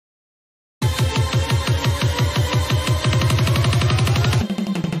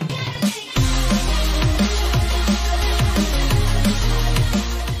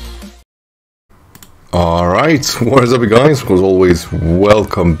Alright, what is up guys? As always,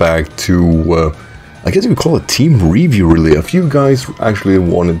 welcome back to, I guess you could call it team review really. A few guys actually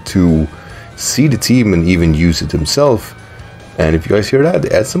wanted to see the team and even use it themselves. And if you guys hear that,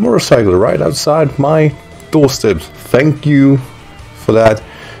 that's a motorcycle right outside my doorstep. Thank you for that.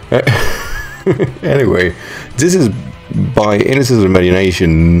 Anyway, this is by any sense of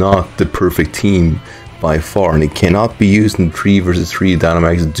imagination not the perfect team by far, and it cannot be used in 3 versus 3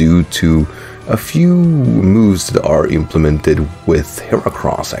 Dynamax due to a few moves that are implemented with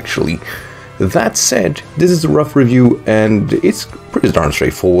Heracross actually. That said, this is a rough review and it's pretty darn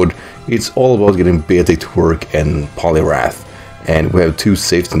straightforward. It's all about getting BEARTIC to work and Poliwrath. And we have 2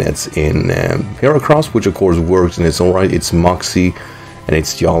 safety nets in Heracross, which of course works in its own right. It's Moxie and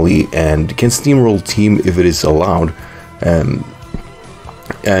it's Jolly and can steamroll team if it is allowed.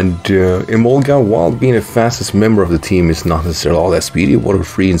 Emolga, while being the fastest member of the team, is not necessarily all that speedy. Water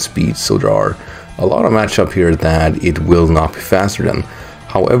 3 in speed, so there are a lot of matchup here that it will not be faster than.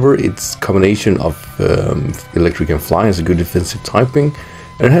 However, its combination of electric and flying is a good defensive typing,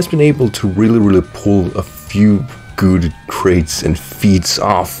 and it has been able to really pull a few good traits and feats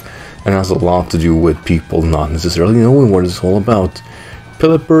off, and has a lot to do with people not necessarily knowing what it's all about.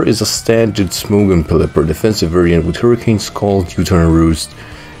 Pelipper is a standard Smogon Pelipper, defensive variant with Hurricane Skull, U-turn and Roost.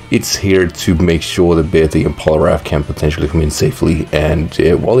 It's here to make sure that BEARTIC and Poliwrath can potentially come in safely, and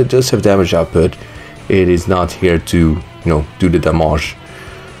while it does have damage output, it is not here to, do the damage.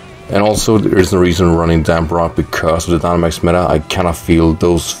 And also, there is no reason running Damp Rock because of the Dynamax meta. I cannot feel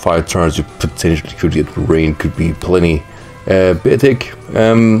those 5 turns you potentially could get rain could be plenty. BEARTIC,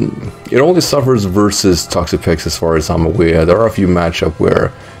 it only suffers versus Toxapex as far as I'm aware. There are a few matchups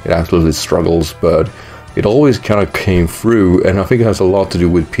where it absolutely struggles, but it always kind of came through, and I think it has a lot to do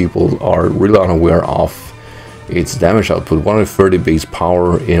with people are really unaware of its damage output. 130 base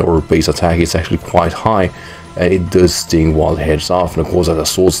power or base attack is actually quite high, and it does sting while it heads off. And of course, at a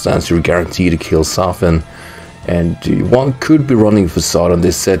sword stance, you're guaranteed to kill Soften. And one could be running Facade on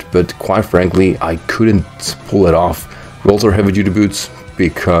this set, but quite frankly, I couldn't pull it off. We also have heavy duty boots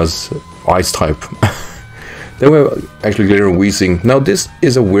because ice type. Then we have actually Glitter and Wheezing. Now this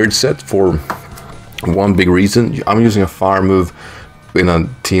is a weird set for one big reason. I'm using a fire move in a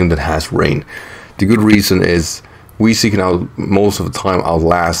team that has rain. The good reason is Wheezing can most of the time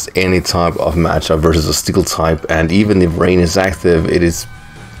outlast any type of matchup versus a steel type, and even if rain is active, it is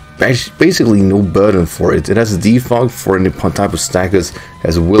basically no burden for it. It has a defog for any type of stackers,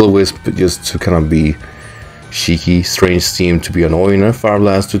 has Will-O-Wisp just to kind of be cheeky, Strange Steam to be annoying, and Fire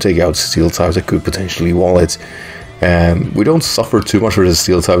Blast to take out steel types that could potentially wall it. We don't suffer too much with the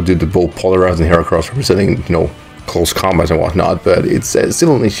steel type due to both Poliwrath and Heracross representing, close combat and whatnot, but it's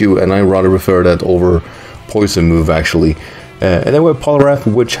still an issue, and I rather prefer that over Poison move actually. And then we have Poliwrath,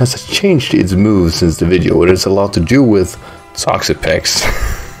 which has changed its moves since the video. It has a lot to do with Toxapex.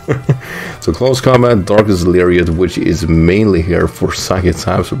 So close combat, Darkest Lariat, which is mainly here for psychic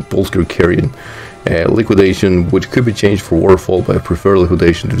types with Bolster Carrion. Liquidation, which could be changed for Waterfall, but I prefer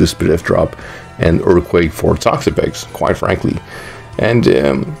Liquidation to the Speed F drop, and Earthquake for Toxapex, quite frankly. And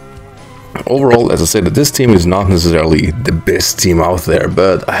overall, as I said, this team is not necessarily the best team out there,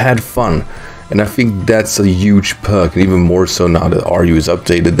 but I had fun. And I think that's a huge perk, and even more so now that RU is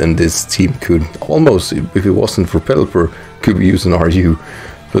updated, and this team could almost, if it wasn't for Pelipper, could be used in RU.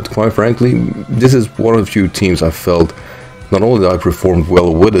 But quite frankly, this is one of the few teams I felt not only that I performed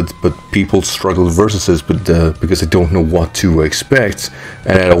well with it, but people struggled versus it because they don't know what to expect,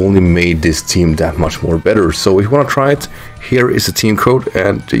 and it only made this team that much more better. So if you want to try it, here is the team code,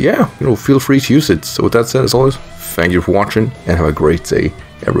 and yeah, feel free to use it. So with that said, as always, thank you for watching, and have a great day,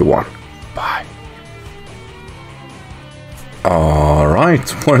 everyone. Bye. Alright,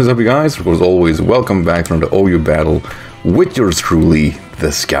 what is up you guys? As always, welcome back from the OU battle with yours truly, the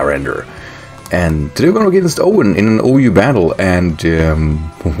Skyrander. And today we're going to get against Owen in an OU battle, and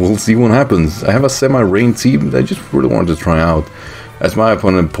we'll see what happens. I have a semi-rain team that I just really wanted to try out, as my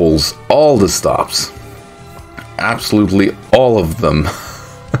opponent pulls all the stops. Absolutely all of them.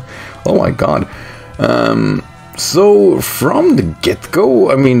 Oh my god. So from the get-go,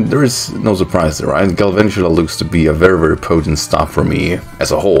 I mean, there is no surprise there, right? Galvantula looks to be a very potent stop for me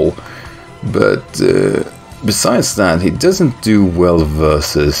as a whole. But besides that, he doesn't do well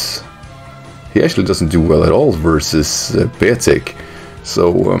versus... He actually doesn't do well at all versus BEARTIC.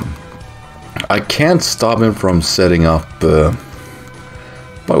 So I can't stop him from setting up... by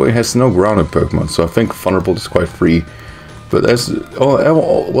the way, he has no grounded Pokemon, so I think Thunderbolt is quite free. But as...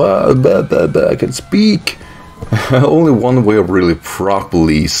 I can speak! Only one way of really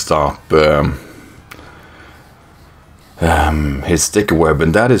properly stop his sticker web,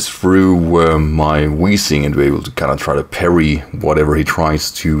 and that is through my Weezing and be able to kind of try to parry whatever he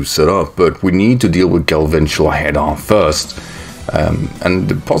tries to set up. But we need to deal with Galvantula head on first. And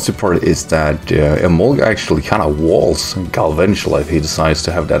the positive part is that Emolga actually kind of walls Galvantula if he decides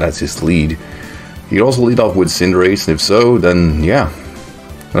to have that as his lead. He can also lead off with Cinderace, and if so, then yeah,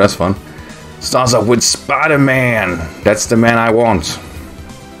 that's fun. Starts off with Spider-Man. That's the man I want,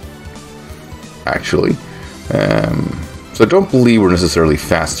 actually. So I don't believe we're necessarily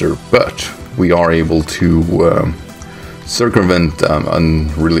faster, but we are able to circumvent a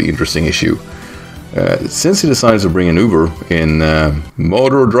really interesting issue. Since he decides to bring an Uber in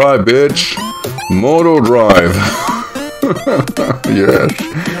Motor Drive, bitch! Motor Drive! Yes.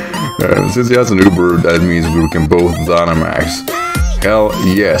 Since he has an Uber, that means we can both Dynamax. Hell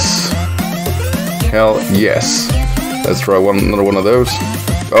yes. Hell yes. Let's try another one of those.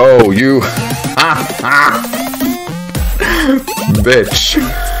 Oh, you! Bitch!